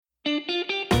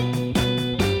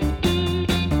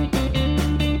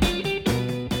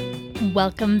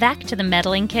Welcome back to the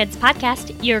Meddling Kids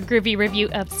Podcast, your groovy review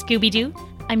of Scooby-Doo.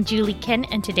 I'm Julie Kin,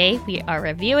 and today we are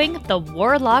reviewing The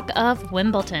Warlock of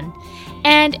Wimbledon.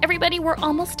 And everybody, we're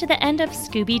almost to the end of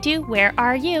Scooby-Doo. Where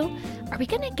are you? Are we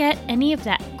going to get any of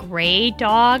that gray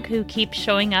dog who keeps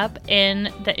showing up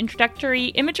in the introductory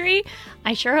imagery?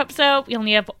 I sure hope so. We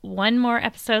only have one more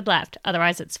episode left,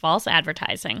 otherwise it's false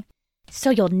advertising. So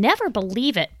you'll never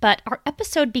believe it, but our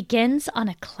episode begins on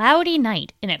a cloudy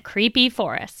night in a creepy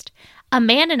forest. A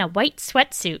man in a white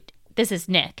sweatsuit, this is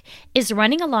Nick, is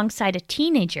running alongside a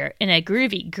teenager in a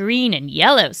groovy green and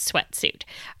yellow sweatsuit,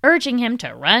 urging him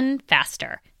to run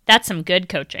faster. That's some good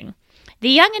coaching. The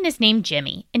young'un is named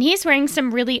Jimmy, and he's wearing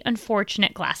some really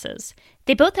unfortunate glasses.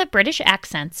 They both have British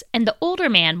accents, and the older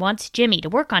man wants Jimmy to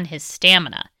work on his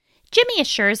stamina. Jimmy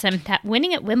assures him that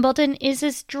winning at Wimbledon is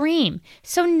his dream,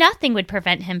 so nothing would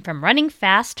prevent him from running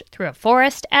fast through a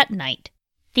forest at night.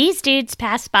 These dudes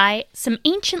pass by some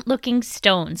ancient-looking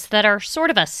stones that are sort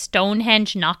of a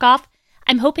Stonehenge knockoff.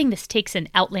 I'm hoping this takes an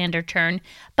Outlander turn,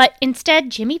 but instead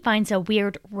Jimmy finds a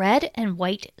weird red and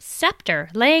white scepter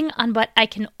laying on what I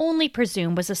can only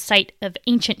presume was a site of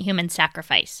ancient human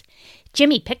sacrifice.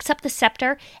 Jimmy picks up the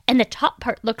scepter, and the top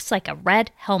part looks like a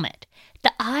red helmet.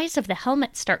 The eyes of the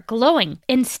helmet start glowing,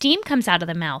 and steam comes out of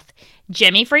the mouth.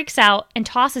 Jimmy freaks out and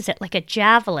tosses it like a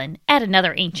javelin at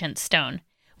another ancient stone.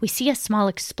 We see a small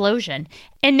explosion,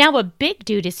 and now a big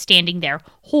dude is standing there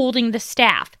holding the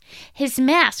staff. His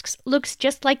mask looks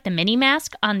just like the mini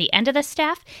mask on the end of the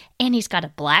staff, and he's got a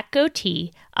black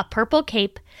goatee, a purple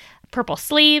cape, purple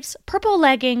sleeves, purple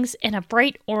leggings, and a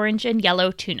bright orange and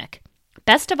yellow tunic.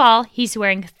 Best of all, he's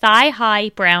wearing thigh-high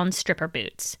brown stripper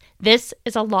boots. This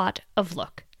is a lot of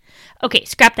look. Okay,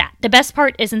 scrap that. The best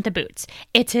part isn't the boots.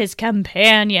 It's his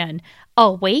companion,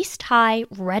 a waist-high,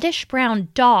 reddish-brown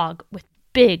dog with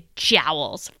big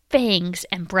jowls, fangs,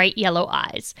 and bright yellow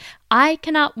eyes. I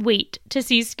cannot wait to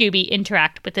see Scooby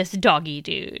interact with this doggy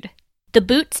dude. The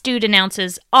boots dude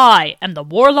announces, "I am the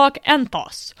Warlock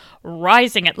Anthos,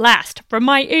 rising at last from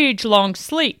my age-long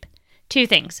sleep." Two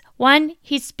things. One,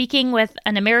 he's speaking with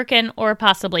an American or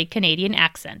possibly Canadian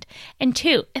accent. And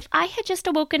two, if I had just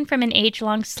awoken from an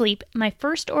age-long sleep, my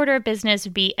first order of business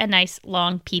would be a nice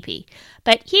long pee-pee.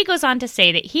 But he goes on to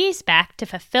say that he's back to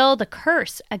fulfill the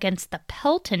curse against the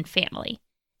Pelton family.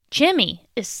 Jimmy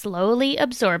is slowly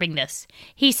absorbing this.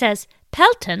 He says,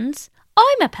 "Peltons?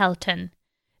 I'm a Pelton."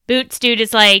 Boots dude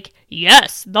is like,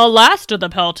 "Yes, the last of the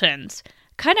Peltons."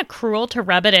 Kind of cruel to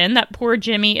rub it in that poor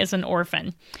Jimmy is an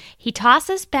orphan. He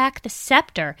tosses back the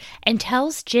scepter and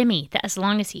tells Jimmy that as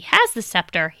long as he has the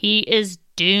scepter, he is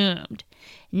doomed.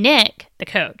 Nick, the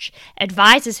coach,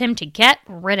 advises him to get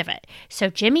rid of it,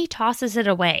 so Jimmy tosses it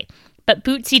away. But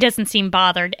Bootsy doesn't seem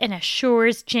bothered and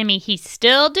assures Jimmy he's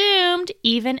still doomed,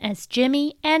 even as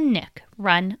Jimmy and Nick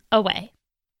run away.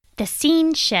 The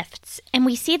scene shifts, and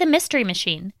we see the Mystery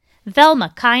Machine.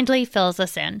 Velma kindly fills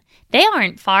us in. They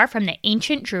aren't far from the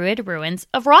ancient druid ruins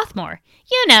of Rothmore.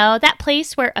 You know, that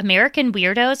place where American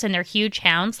weirdos and their huge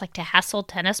hounds like to hassle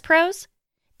tennis pros.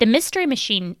 The Mystery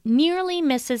Machine nearly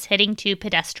misses hitting two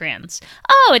pedestrians.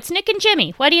 "Oh, it's Nick and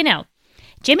Jimmy. What do you know?"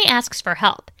 Jimmy asks for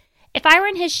help. If I were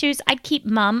in his shoes, I'd keep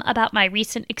mum about my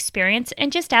recent experience and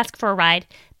just ask for a ride.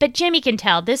 But Jimmy can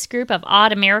tell this group of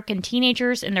odd American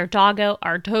teenagers and their doggo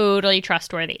are totally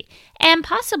trustworthy and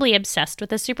possibly obsessed with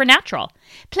the supernatural.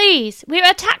 "Please, we're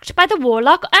attacked by the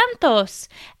Warlock Anthos,"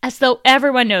 as though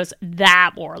everyone knows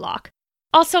that warlock.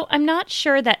 Also, I'm not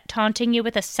sure that taunting you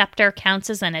with a scepter counts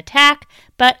as an attack,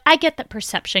 but I get that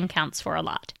perception counts for a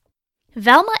lot.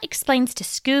 Velma explains to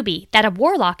Scooby that a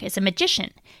warlock is a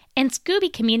magician, and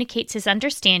Scooby communicates his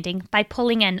understanding by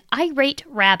pulling an irate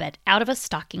rabbit out of a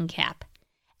stocking cap.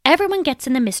 Everyone gets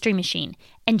in the Mystery Machine,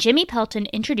 and Jimmy Pelton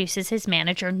introduces his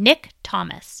manager, Nick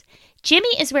Thomas. Jimmy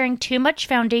is wearing too much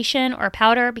foundation or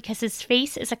powder because his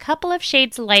face is a couple of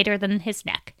shades lighter than his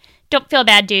neck. Don't feel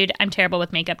bad, dude. I'm terrible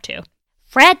with makeup, too.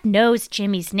 Fred knows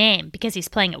Jimmy's name because he's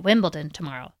playing at Wimbledon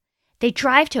tomorrow. They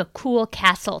drive to a cool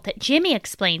castle that Jimmy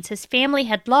explains his family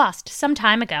had lost some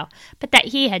time ago, but that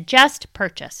he had just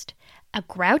purchased. A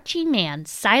grouchy man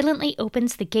silently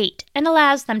opens the gate and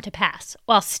allows them to pass,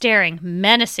 while staring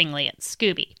menacingly at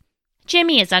Scooby.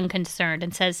 Jimmy is unconcerned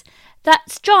and says,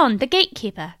 "That's John, the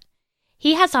gatekeeper."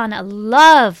 He has on a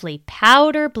lovely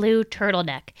powder blue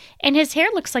turtleneck, and his hair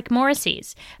looks like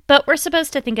Morrissey's, but we're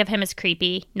supposed to think of him as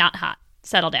creepy, not hot.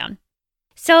 Settle down.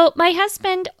 So my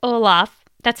husband, Olaf,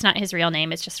 that's not his real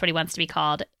name, it's just what he wants to be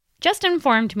called, just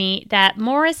informed me that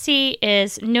Morrissey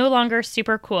is no longer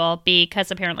super cool because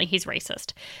apparently he's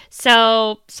racist.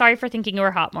 So, sorry for thinking you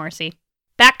were hot, Morrissey.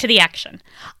 Back to the action.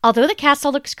 Although the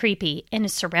castle looks creepy and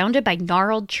is surrounded by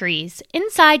gnarled trees,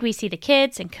 inside we see the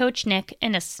kids and Coach Nick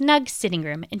in a snug sitting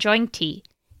room enjoying tea.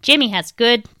 Jimmy has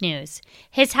good news.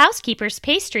 His housekeeper's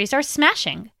pastries are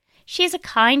smashing. She is a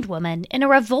kind woman in a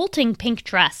revolting pink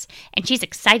dress, and she's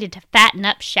excited to fatten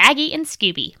up Shaggy and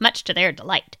Scooby, much to their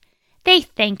delight. They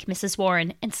thank Mrs.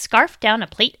 Warren and scarf down a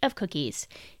plate of cookies.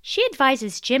 She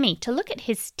advises Jimmy to look at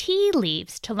his tea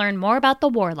leaves to learn more about the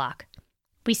Warlock.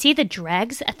 We see the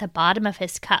dregs at the bottom of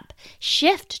his cup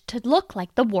shift to look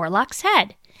like the Warlock's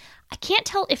head. I can't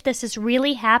tell if this is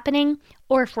really happening,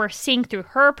 or if we're seeing through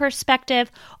her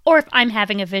perspective, or if I'm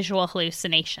having a visual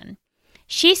hallucination.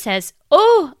 She says,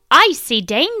 "Oh, I see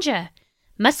danger."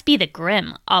 Must be the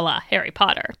Grim, a la Harry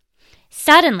Potter.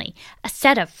 Suddenly, a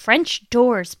set of French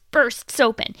doors bursts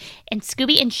open, and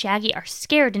Scooby and Shaggy are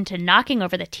scared into knocking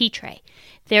over the tea tray.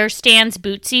 There stands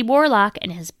Bootsy Warlock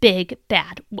and his big,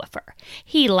 bad woofer.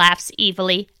 He laughs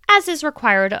evilly, as is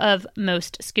required of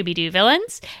most Scooby-Doo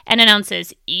villains, and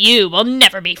announces, "You will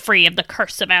never be free of the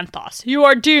curse of Anthos. You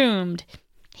are doomed."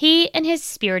 He and his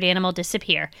spirit animal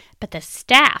disappear, but the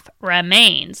staff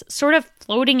remains, sort of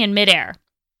floating in midair.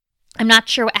 I'm not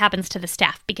sure what happens to the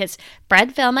staff because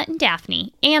Fred, Velma, and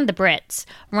Daphne, and the Brits,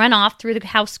 run off through the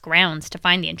house grounds to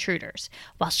find the intruders,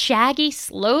 while Shaggy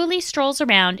slowly strolls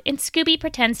around and Scooby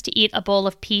pretends to eat a bowl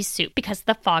of pea soup because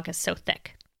the fog is so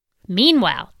thick.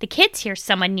 Meanwhile, the kids hear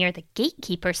someone near the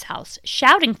gatekeeper's house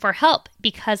shouting for help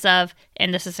because of,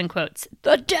 and this is in quotes,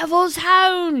 "the devil's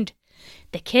hound."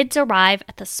 The kids arrive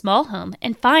at the small home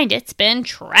and find it's been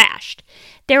trashed.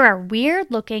 There are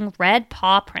weird-looking red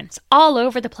paw prints all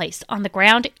over the place on the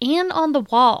ground and on the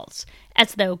walls,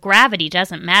 as though gravity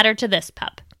doesn't matter to this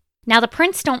pup. Now, the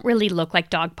prints don't really look like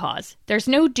dog paws. There's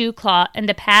no dew claw, and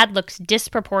the pad looks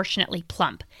disproportionately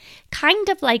plump. Kind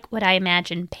of like what I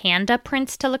imagine panda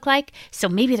prints to look like, so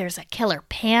maybe there's a killer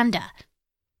panda.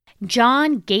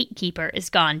 John Gatekeeper is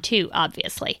gone too,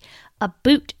 obviously. A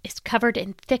boot is covered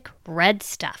in thick red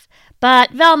stuff, but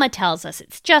Velma tells us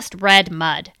it's just red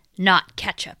mud, not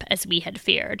ketchup, as we had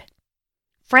feared.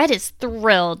 Fred is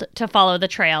thrilled to follow the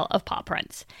trail of paw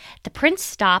prints. The prints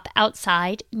stop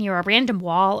outside near a random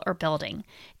wall or building.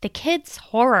 The kids'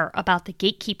 horror about the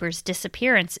gatekeeper's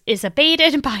disappearance is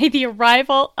abated by the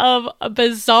arrival of a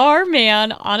bizarre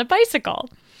man on a bicycle.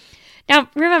 Now,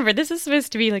 remember, this is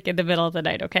supposed to be like in the middle of the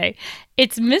night, okay?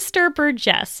 It's Mr.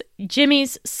 Burgess,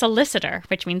 Jimmy's solicitor,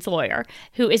 which means lawyer,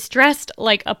 who is dressed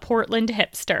like a Portland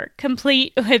hipster,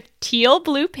 complete with teal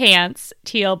blue pants,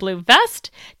 teal blue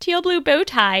vest, teal blue bow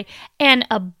tie, and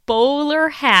a bowler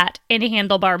hat and a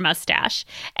handlebar mustache.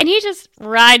 And he just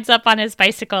rides up on his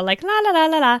bicycle like la la la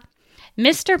la la.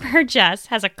 Mr. Burgess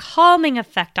has a calming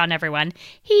effect on everyone.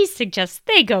 He suggests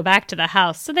they go back to the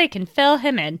house so they can fill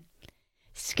him in.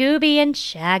 Scooby and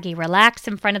Shaggy relax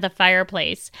in front of the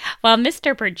fireplace, while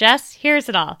Mr. Burgess hears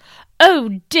it all.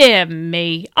 "Oh, dear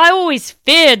me. I always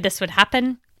feared this would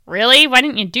happen." "Really? Why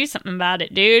didn't you do something about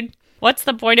it, dude? What's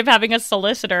the point of having a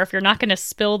solicitor if you're not going to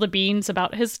spill the beans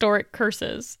about historic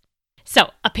curses?"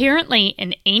 So, apparently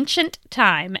in ancient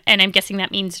time, and I'm guessing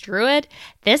that means Druid,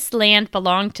 this land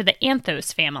belonged to the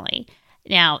Anthos family.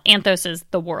 Now, Anthos is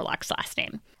the Warlock's last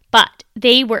name. But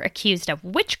they were accused of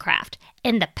witchcraft,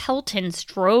 and the Peltons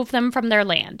drove them from their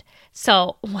land.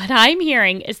 So what I'm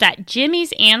hearing is that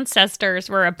Jimmy's ancestors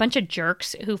were a bunch of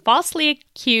jerks who falsely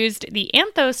accused the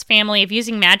Anthos family of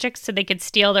using magic so they could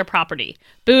steal their property.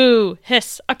 Boo!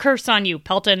 Hiss! A curse on you,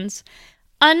 Peltons!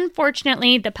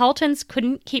 Unfortunately, the Peltons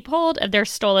couldn't keep hold of their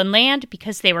stolen land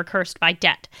because they were cursed by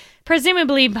debt,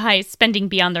 presumably by spending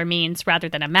beyond their means rather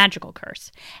than a magical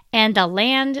curse, and the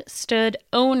land stood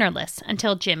ownerless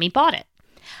until Jimmy bought it.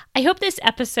 I hope this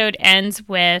episode ends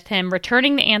with him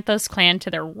returning the Anthos clan to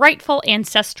their rightful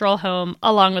ancestral home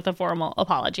along with a formal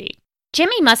apology.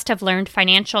 Jimmy must have learned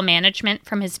financial management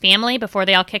from his family before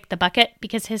they all kicked the bucket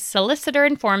because his solicitor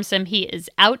informs him he is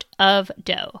out of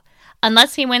dough.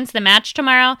 Unless he wins the match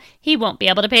tomorrow, he won't be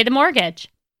able to pay the mortgage.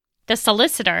 The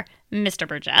solicitor, Mr.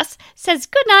 Burgess, says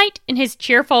goodnight in his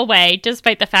cheerful way,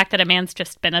 despite the fact that a man's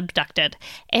just been abducted.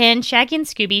 And Shaggy and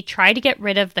Scooby try to get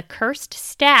rid of the cursed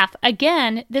staff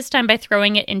again, this time by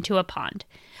throwing it into a pond.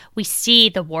 We see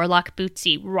the Warlock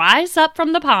Bootsy rise up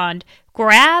from the pond,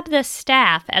 grab the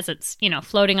staff as it's,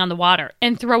 floating on the water,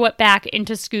 and throw it back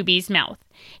into Scooby's mouth.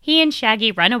 He and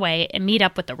Shaggy run away and meet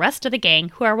up with the rest of the gang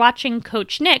who are watching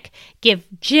Coach Nick give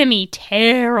Jimmy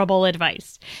terrible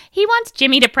advice. He wants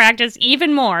Jimmy to practice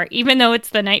even more, even though it's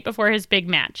the night before his big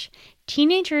match.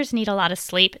 Teenagers need a lot of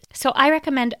sleep, so I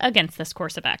recommend against this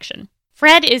course of action.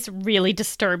 Fred is really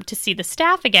disturbed to see the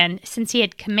staff again since he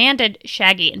had commanded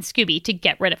Shaggy and Scooby to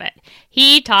get rid of it.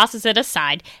 He tosses it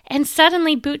aside, and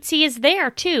suddenly Bootsy is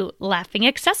there too, laughing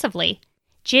excessively.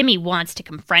 Jimmy wants to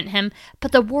confront him,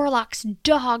 but the Warlock's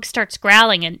dog starts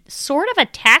growling and sort of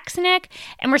attacks Nick,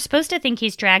 and we're supposed to think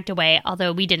he's dragged away,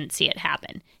 although we didn't see it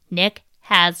happen. Nick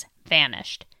has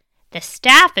vanished. The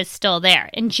staff is still there,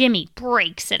 and Jimmy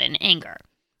breaks it in anger.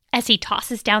 As he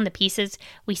tosses down the pieces,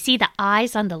 we see the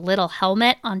eyes on the little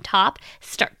helmet on top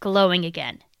start glowing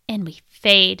again, and we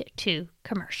fade to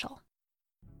commercial.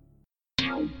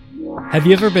 Have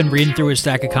you ever been reading through a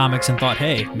stack of comics and thought,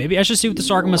 hey, maybe I should see what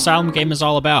this Arkham Asylum game is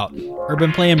all about? Or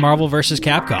been playing Marvel vs.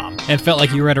 Capcom and felt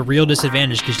like you were at a real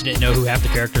disadvantage because you didn't know who half the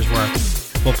characters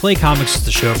were? Well, Play Comics is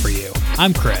the show for you.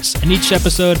 I'm Chris, and each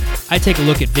episode, I take a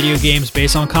look at video games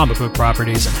based on comic book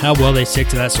properties and how well they stick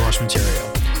to that source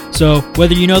material. So,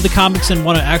 whether you know the comics and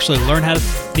want to actually learn how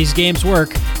these games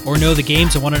work, or know the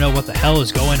games and want to know what the hell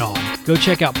is going on, go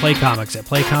check out Play Comics at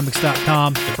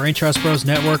playcomics.com, the Brain Trust Bros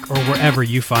Network, or wherever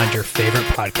you find your favorite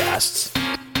podcasts.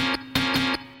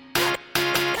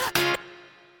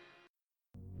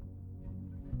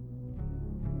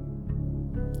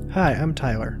 Hi, I'm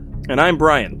Tyler. And I'm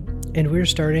Brian. And we're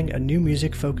starting a new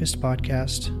music-focused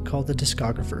podcast called The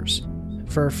Discographers.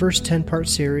 For our first 10-part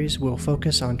series, we'll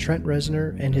focus on Trent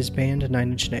Reznor and his band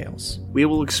 9 Inch Nails. We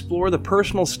will explore the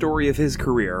personal story of his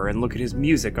career and look at his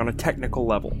music on a technical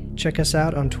level. Check us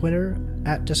out on Twitter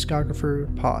at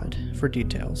DiscographerPod for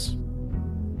details.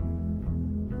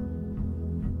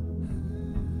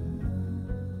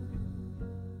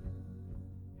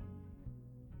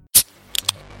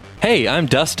 Hey, I'm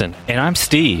Dustin. And I'm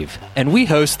Steve. And we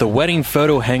host the Wedding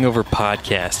Photo Hangover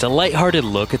Podcast, a lighthearted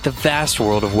look at the vast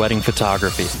world of wedding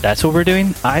photography. That's what we're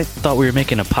doing? I thought we were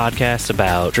making a podcast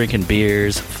about drinking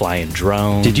beers, flying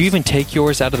drones. Did you even take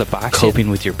yours out of the box Coping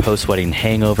with your post-wedding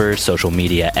hangover, social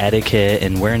media etiquette,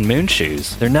 and wearing moon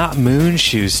shoes. They're not moon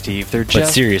shoes, Steve. They're just...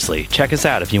 But seriously, check us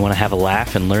out if you want to have a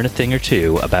laugh and learn a thing or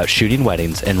two about shooting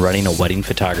weddings and running a wedding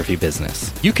photography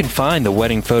business. You can find the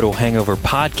Wedding Photo Hangover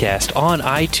Podcast on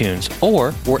iTunes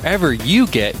or wherever you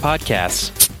get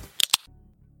podcasts.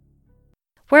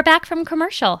 We're back from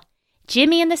commercial.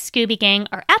 Jimmy and the Scooby Gang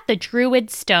are at the Druid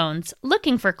Stones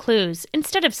looking for clues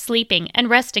instead of sleeping and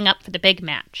resting up for the big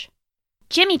match.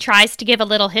 Jimmy tries to give a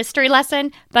little history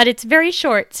lesson, but it's very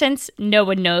short since no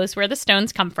one knows where the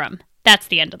stones come from. That's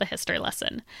the end of the history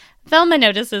lesson. Velma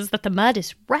notices that the mud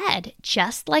is red,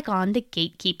 just like on the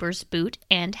gatekeeper's boot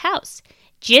and house.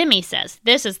 Jimmy says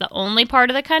this is the only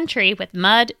part of the country with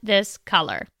mud this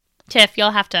color. Tiff,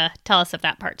 you'll have to tell us if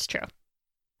that part's true.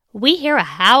 We hear a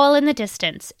howl in the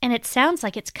distance, and it sounds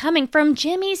like it's coming from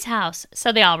Jimmy's house,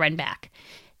 so they all run back.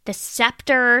 The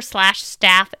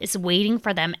scepter/staff is waiting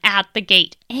for them at the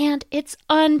gate, and it's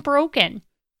unbroken.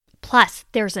 Plus,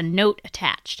 there's a note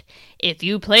attached. If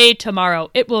you play tomorrow,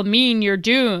 it will mean your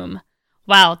doom.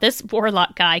 Wow, this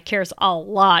Warlock guy cares a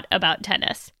lot about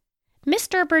tennis.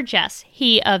 Mr. Burgess,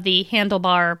 he of the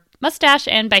handlebar, mustache,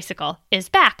 and bicycle, is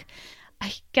back.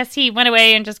 I guess he went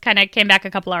away and just kind of came back a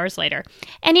couple hours later.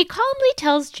 And he calmly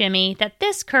tells Jimmy that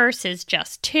this curse is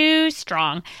just too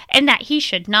strong and that he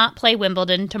should not play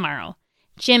Wimbledon tomorrow.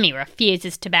 Jimmy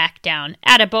refuses to back down.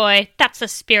 Attaboy, that's the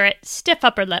spirit, stiff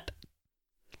upper lip.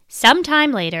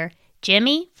 Sometime later,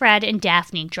 Jimmy, Fred, and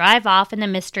Daphne drive off in the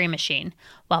Mystery Machine,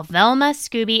 while Velma,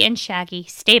 Scooby, and Shaggy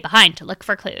stay behind to look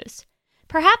for clues.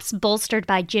 Perhaps bolstered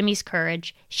by Jimmy's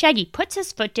courage, Shaggy puts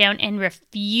his foot down and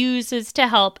refuses to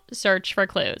help search for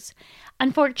clues.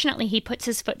 Unfortunately, he puts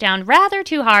his foot down rather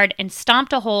too hard and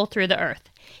stomped a hole through the earth.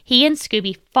 He and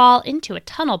Scooby fall into a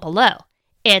tunnel below.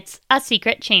 It's a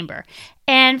secret chamber,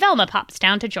 and Velma pops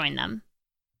down to join them.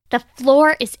 The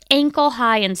floor is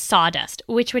ankle-high in sawdust,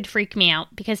 which would freak me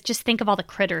out because just think of all the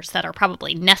critters that are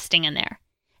probably nesting in there.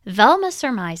 Velma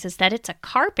surmises that it's a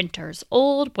carpenter's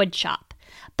old woodshop.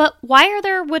 But why are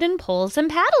there wooden poles and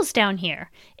paddles down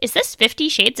here? Is this 50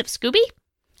 Shades of Scooby?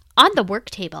 On the work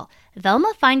table,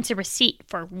 Velma finds a receipt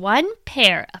for 1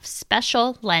 pair of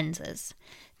special lenses.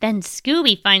 Then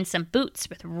Scooby finds some boots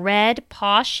with red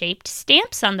paw-shaped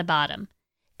stamps on the bottom.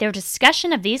 Their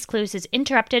discussion of these clues is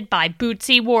interrupted by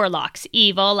Bootsy Warlock's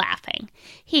evil laughing.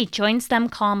 He joins them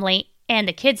calmly, and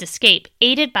the kids escape,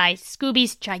 aided by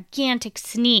Scooby's gigantic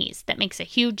sneeze that makes a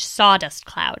huge sawdust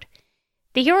cloud.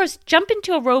 The heroes jump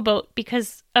into a rowboat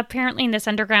because apparently in this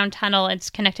underground tunnel it's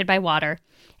connected by water,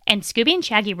 and Scooby and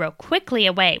Shaggy row quickly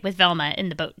away with Velma in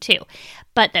the boat too.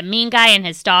 But the mean guy and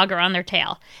his dog are on their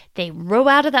tail. They row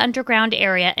out of the underground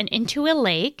area and into a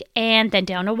lake and then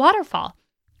down a waterfall.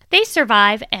 They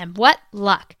survive, and what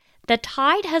luck! The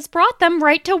tide has brought them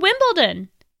right to Wimbledon.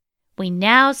 We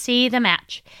now see the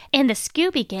match, and the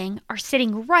Scooby Gang are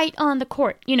sitting right on the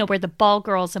court, where the ball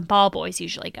girls and ball boys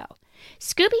usually go.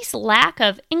 Scooby's lack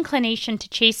of inclination to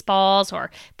chase balls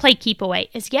or play keep away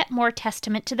is yet more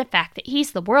testament to the fact that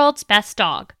he's the world's best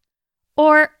dog.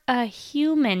 Or a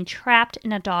human trapped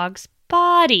in a dog's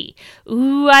body.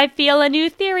 Ooh, I feel a new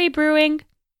theory brewing.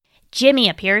 Jimmy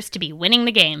appears to be winning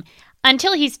the game,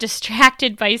 until he's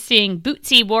distracted by seeing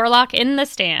Bootsy Warlock in the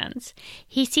stands.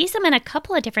 He sees him in a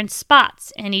couple of different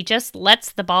spots, and he just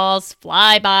lets the balls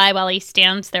fly by while he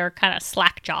stands there kind of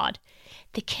slack-jawed.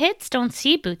 The kids don't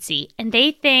see Bootsy, and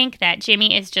they think that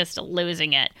Jimmy is just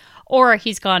losing it, or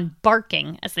he's gone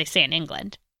barking, as they say in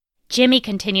England. Jimmy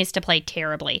continues to play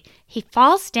terribly. He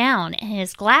falls down, and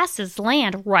his glasses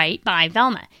land right by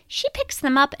Velma. She picks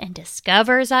them up and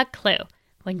discovers a clue.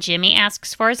 When Jimmy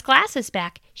asks for his glasses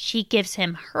back, she gives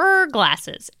him her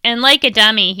glasses. And like a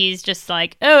dummy, he's just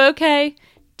like, oh, okay.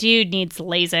 Dude needs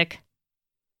LASIK.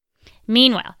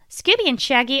 Meanwhile, Scooby and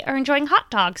Shaggy are enjoying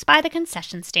hot dogs by the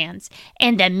concession stands.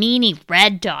 And the meanie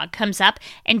red dog comes up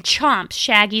and chomps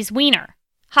Shaggy's wiener.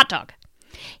 Hot dog.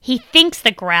 He thinks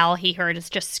the growl he heard is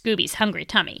just Scooby's hungry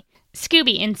tummy.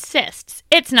 Scooby insists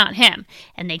it's not him,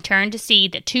 and they turn to see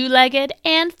the two-legged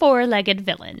and four-legged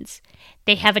villains.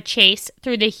 They have a chase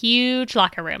through the huge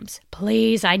locker rooms.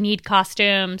 Please, I need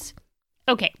costumes.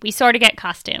 Okay, we sort of get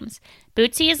costumes.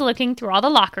 Bootsy is looking through all the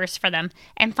lockers for them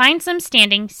and finds them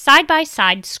standing side by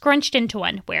side, scrunched into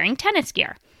one, wearing tennis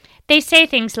gear. They say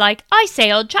things like, I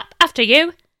say, old chap, after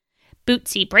you.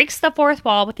 Bootsy breaks the fourth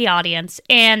wall with the audience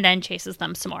and then chases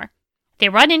them some more. They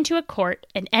run into a court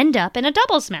and end up in a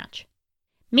doubles match.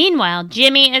 Meanwhile,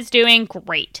 Jimmy is doing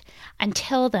great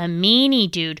until the meanie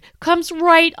dude comes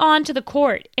right onto the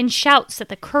court and shouts that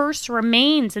the curse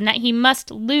remains and that he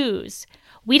must lose.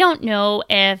 We don't know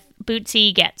if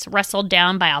Bootsy gets wrestled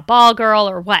down by a ball girl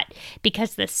or what,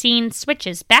 because the scene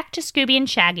switches back to Scooby and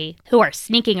Shaggy, who are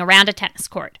sneaking around a tennis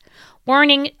court.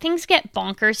 Warning, things get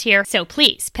bonkers here, so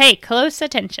please pay close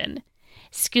attention.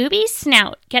 Scooby's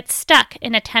snout gets stuck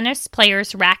in a tennis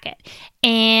player's racket,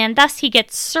 and thus he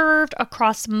gets served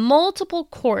across multiple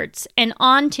courts and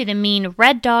onto the mean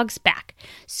red dog's back.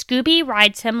 Scooby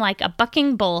rides him like a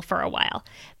bucking bull for a while.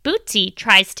 Bootsy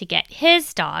tries to get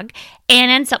his dog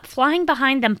and ends up flying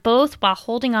behind them both while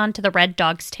holding on to the red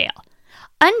dog's tail.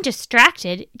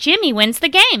 Undistracted, Jimmy wins the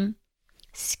game.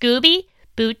 Scooby,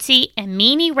 Bootsy, and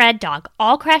Meanie Red Dog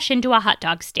all crash into a hot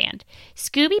dog stand.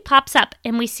 Scooby pops up,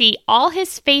 and we see all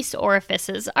his face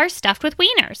orifices are stuffed with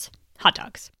wieners. Hot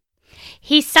dogs.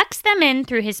 He sucks them in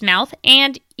through his mouth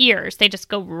and ears. They just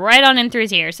go right on in through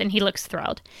his ears, and he looks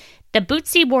thrilled. The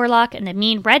Bootsy Warlock and the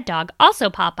Mean Red Dog also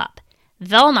pop up.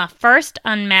 Velma first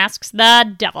unmasks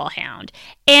the Devil Hound,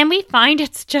 and we find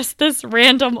it's just this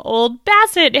random old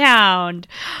Basset Hound.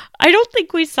 I don't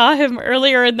think we saw him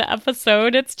earlier in the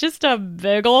episode. It's just a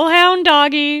big ol' hound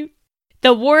doggy.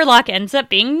 The Warlock ends up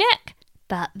being Nick,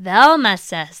 but Velma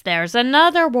says there's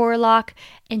another Warlock,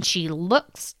 and she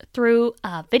looks through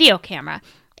a video camera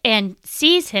and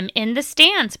sees him in the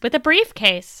stands with a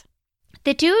briefcase.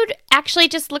 The dude actually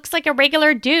just looks like a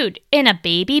regular dude in a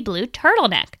baby blue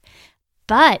turtleneck.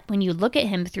 But when you look at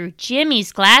him through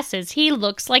Jimmy's glasses, he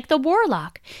looks like the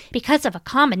Warlock because of a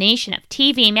combination of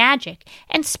TV magic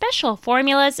and special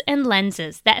formulas and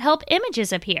lenses that help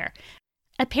images appear.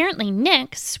 Apparently,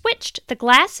 Nick switched the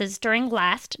glasses during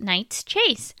last night's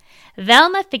chase.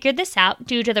 Velma figured this out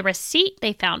due to the receipt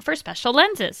they found for special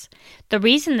lenses. The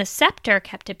reason the scepter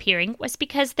kept appearing was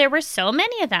because there were so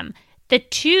many of them. The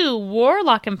two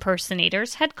Warlock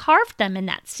impersonators had carved them in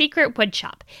that secret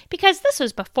woodshop because this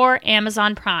was before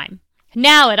Amazon Prime.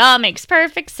 Now it all makes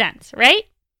perfect sense, right?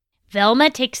 Velma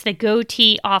takes the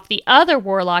goatee off the other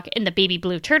Warlock in the baby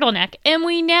blue turtleneck, and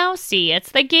we now see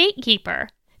it's the gatekeeper,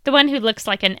 the one who looks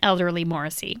like an elderly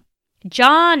Morrissey.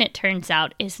 John, it turns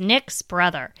out, is Nick's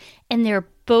brother, and they're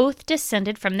both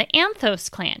descended from the Anthos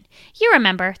clan. You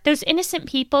remember, those innocent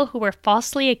people who were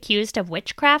falsely accused of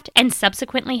witchcraft and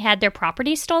subsequently had their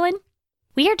property stolen?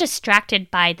 We are distracted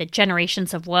by the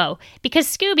generations of woe because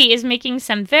Scooby is making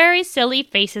some very silly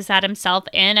faces at himself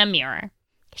in a mirror.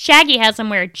 Shaggy has him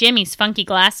wear Jimmy's funky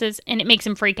glasses, and it makes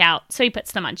him freak out, so he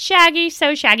puts them on Shaggy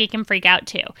so Shaggy can freak out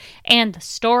too. And the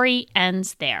story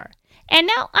ends there. And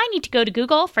now I need to go to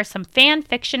Google for some fan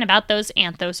fiction about those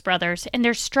Anthos brothers and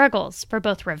their struggles for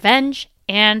both revenge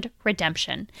and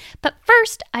redemption. But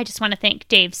first, I just want to thank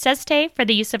Dave Seste for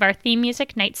the use of our theme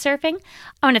music, Night Surfing.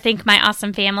 I want to thank my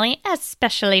awesome family,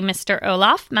 especially Mr.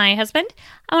 Olaf, my husband.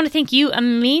 I want to thank you,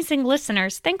 amazing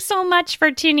listeners. Thanks so much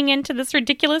for tuning into this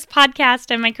ridiculous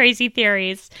podcast and my crazy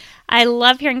theories. I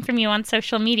love hearing from you on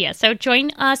social media, so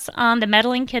join us on the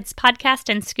Meddling Kids podcast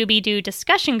and Scooby-Doo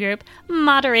discussion group,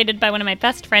 moderated by one of my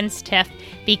best friends, Tiff,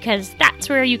 because that's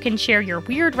where you can share your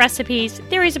weird recipes,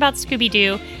 theories about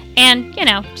Scooby-Doo, and,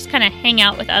 just kind of hang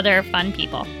out with other fun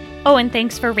people. Oh, and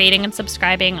thanks for rating and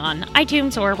subscribing on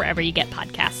iTunes or wherever you get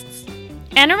podcasts.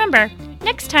 And remember,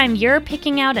 next time you're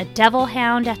picking out a devil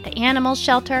hound at the animal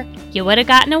shelter, you would have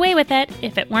gotten away with it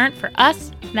if it weren't for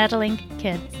us meddling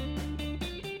kids.